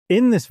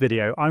In this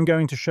video, I'm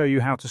going to show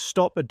you how to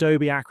stop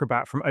Adobe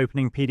Acrobat from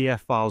opening PDF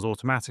files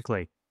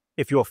automatically.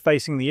 If you're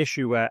facing the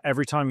issue where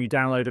every time you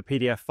download a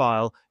PDF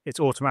file,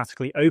 it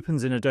automatically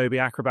opens in Adobe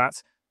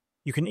Acrobat,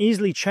 you can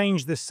easily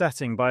change this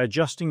setting by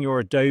adjusting your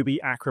Adobe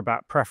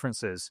Acrobat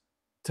preferences.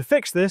 To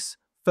fix this,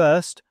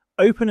 first,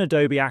 open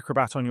Adobe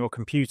Acrobat on your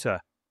computer.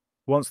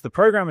 Once the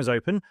program is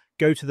open,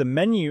 go to the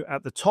menu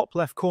at the top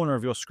left corner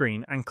of your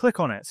screen and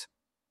click on it.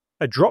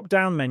 A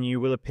drop-down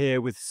menu will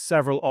appear with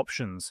several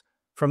options.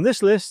 From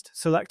this list,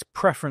 select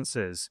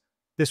Preferences.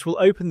 This will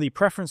open the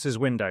Preferences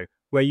window,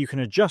 where you can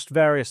adjust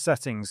various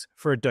settings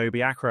for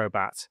Adobe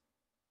Acrobat.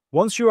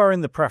 Once you are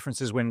in the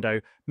Preferences window,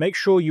 make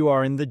sure you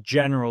are in the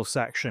General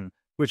section,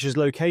 which is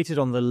located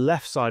on the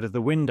left side of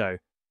the window.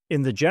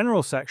 In the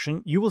General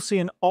section, you will see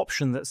an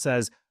option that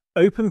says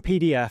Open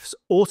PDFs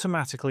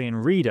automatically in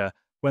Reader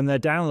when they're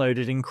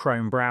downloaded in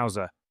Chrome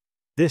browser.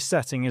 This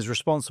setting is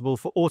responsible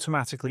for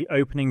automatically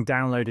opening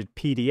downloaded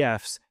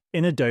PDFs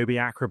in Adobe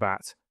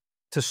Acrobat.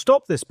 To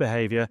stop this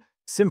behavior,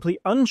 simply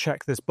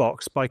uncheck this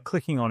box by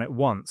clicking on it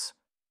once.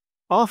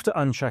 After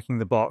unchecking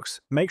the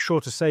box, make sure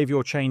to save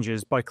your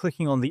changes by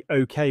clicking on the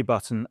OK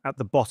button at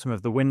the bottom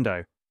of the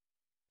window.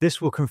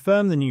 This will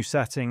confirm the new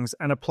settings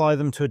and apply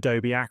them to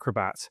Adobe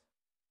Acrobat.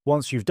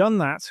 Once you've done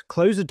that,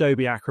 close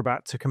Adobe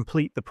Acrobat to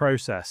complete the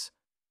process.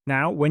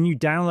 Now, when you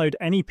download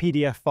any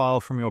PDF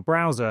file from your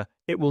browser,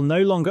 it will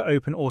no longer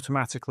open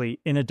automatically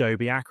in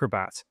Adobe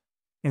Acrobat.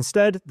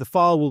 Instead, the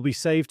file will be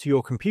saved to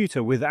your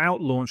computer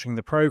without launching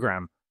the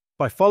program.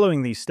 By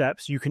following these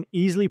steps, you can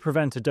easily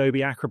prevent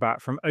Adobe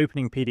Acrobat from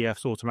opening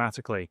PDFs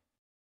automatically.